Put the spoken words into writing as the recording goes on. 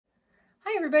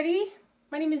everybody,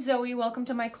 my name is Zoe. Welcome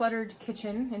to my cluttered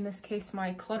kitchen, in this case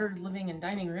my cluttered living and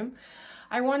dining room.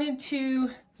 I wanted to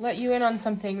let you in on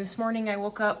something. This morning I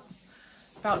woke up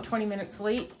about 20 minutes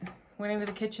late, went into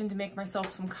the kitchen to make myself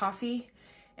some coffee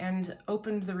and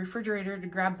opened the refrigerator to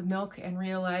grab the milk and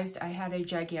realized I had a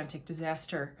gigantic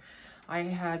disaster. I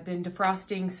had been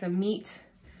defrosting some meat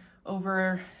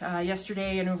over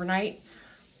yesterday and overnight,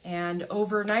 and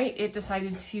overnight it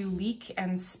decided to leak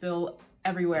and spill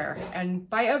everywhere. And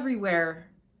by everywhere,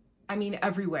 I mean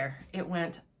everywhere. It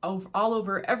went all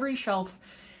over every shelf,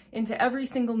 into every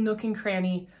single nook and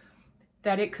cranny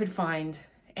that it could find.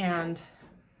 And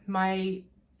my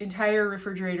entire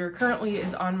refrigerator currently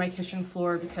is on my kitchen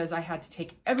floor because I had to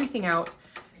take everything out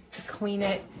to clean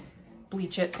it,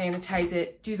 bleach it, sanitize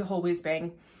it, do the whole whiz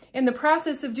bang. In the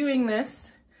process of doing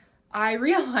this, I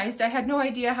realized I had no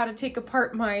idea how to take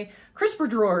apart my crisper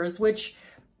drawers, which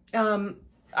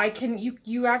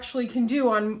you actually can do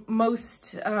on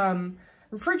most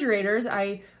refrigerators.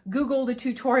 I Googled a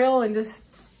tutorial and just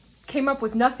came up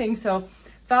with nothing, so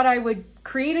thought I would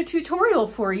create a tutorial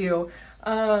for you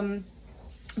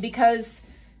because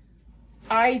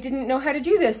I didn't know how to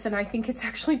do this, and I think it's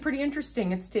actually pretty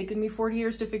interesting. It's taken me 40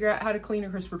 years to figure out how to clean a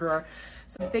crisper drawer.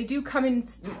 So they do come in,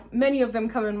 many of them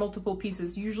come in multiple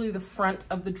pieces. Usually the front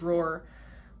of the drawer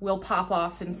will pop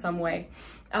off in some way.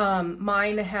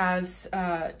 Mine has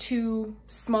two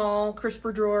small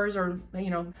crisper drawers,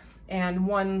 and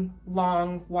one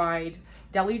long, wide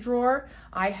deli drawer.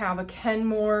 I have a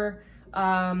Kenmore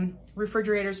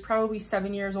refrigerator, probably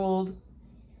 7 years old.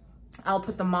 I'll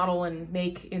put the model and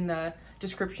make in the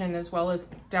description as well as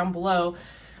down below.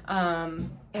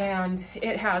 And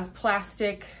it has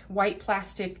white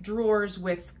plastic drawers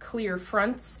with clear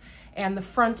fronts, and the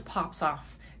front pops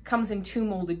off. Comes in two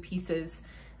molded pieces,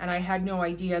 and I had no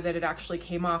idea that it actually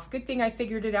came off. Good thing I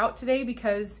figured it out today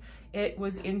because it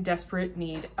was in desperate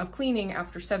need of cleaning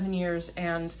after 7 years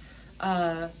and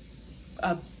a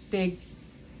big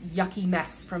yucky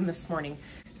mess from this morning.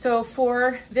 So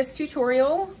for this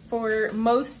tutorial, for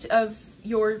most of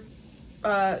your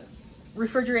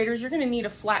refrigerators, you're going to need a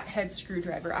flathead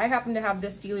screwdriver. I happen to have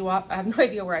this dealy-wop. I have no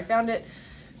idea where I found it.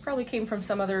 Probably came from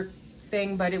some other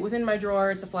thing, but it was in my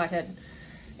drawer. It's a flathead.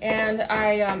 And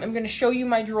I'm going to show you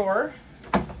my drawer.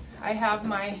 I have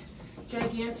my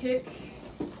gigantic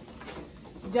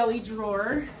deli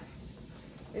drawer.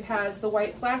 It has the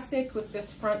white plastic with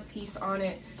this front piece on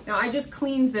it. Now I just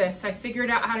cleaned this. I figured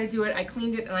out how to do it. I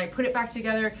cleaned it and I put it back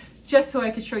together just so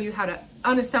I could show you how to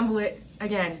unassemble it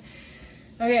again.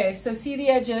 Okay, so see the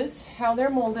edges, how they're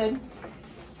molded.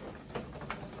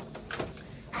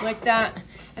 Like that.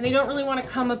 And they don't really want to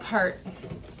come apart.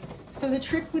 So the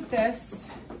trick with this,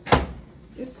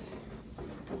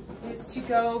 is to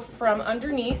go from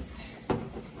underneath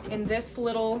in this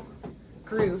little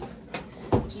groove.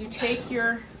 So you take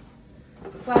your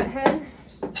flathead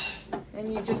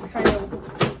and you just kind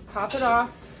of pop it off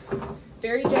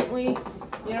very gently.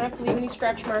 You don't have to leave any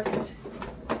scratch marks.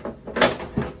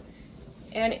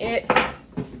 And it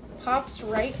pops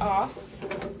right off.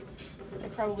 I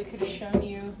probably could have shown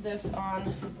you this on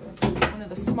one of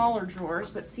the smaller drawers,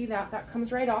 but see that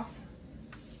comes right off.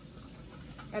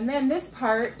 And then this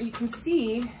part, you can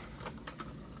see,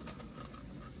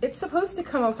 it's supposed to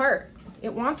come apart.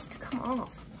 It wants to come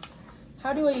off.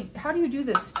 How do you do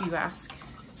this, do you ask?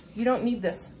 You don't need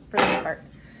this for this part.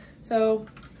 So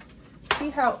see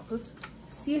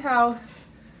how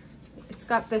it's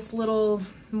got this little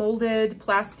molded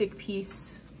plastic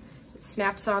piece. It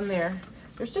snaps on there.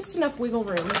 There's just enough wiggle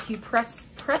room. If you press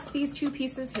these two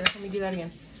pieces, here, let me do that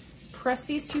again. Press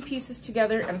these two pieces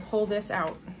together and pull this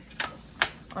out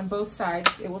on both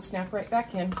sides. It will snap right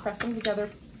back in. Press them together,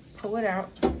 pull it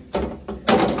out.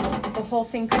 The whole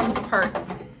thing comes apart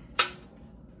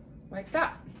like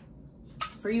that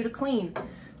for you to clean.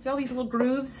 See all these little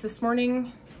grooves? This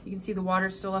morning, you can see the water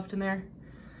still left in there.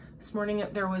 This morning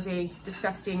there was a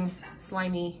disgusting,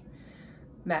 slimy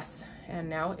mess, and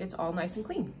now it's all nice and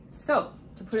clean. So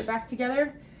to put it back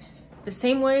together, the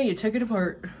same way you took it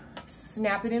apart,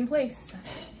 snap it in place.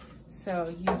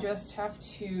 So you just have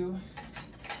to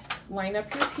line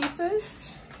up your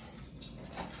pieces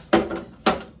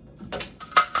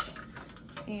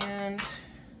and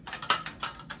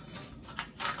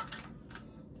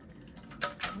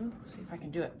see if I can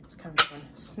do it. It's kind of fun.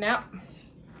 Snap.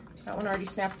 That one already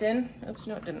snapped in. Oops,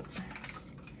 no it didn't.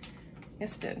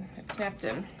 Yes it did. It snapped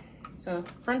in. So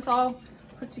front's all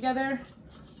put together.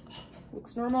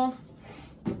 Looks normal.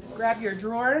 Grab your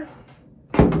drawer.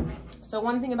 So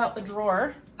one thing about the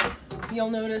drawer, you'll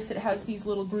notice it has these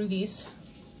little groovies.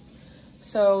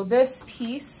 So this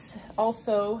piece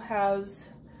also has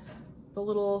the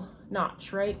little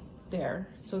notch right there.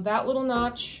 So that little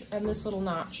notch and this little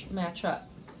notch match up.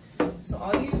 So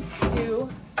all you do,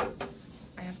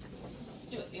 I have to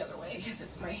do it the other way because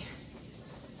my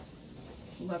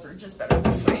leverage is better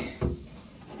this way.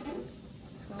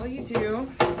 So all you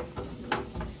do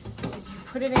is you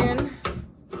put it in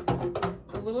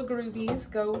the little groovies,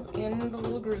 go in the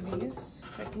little groovies.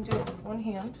 I can do it with one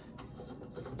hand.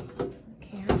 I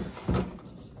can.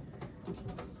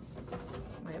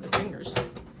 My other fingers.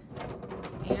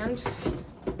 And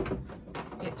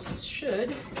it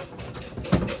should,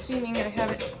 assuming I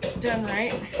have it done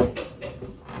right,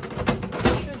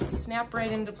 it should snap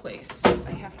right into place.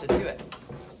 I have to do it.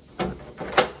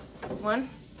 1,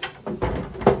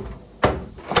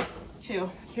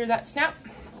 2. Hear that snap?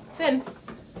 It's in.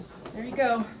 There you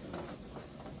go.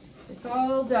 It's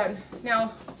all done.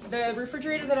 Now, the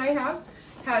refrigerator that I have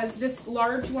has this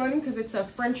large one because it's a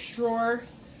French drawer,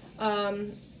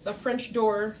 a French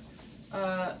door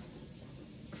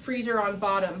freezer on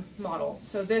bottom model.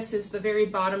 So this is the very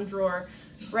bottom drawer.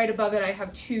 Right above it I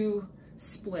have 2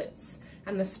 splits,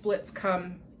 and the splits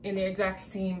come in the exact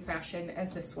same fashion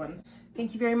as this one.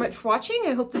 Thank you very much for watching.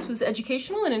 I hope this was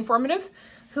educational and informative.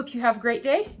 Hope you have a great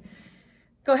day.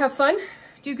 Go have fun,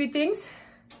 do good things.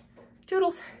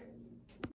 Toodles.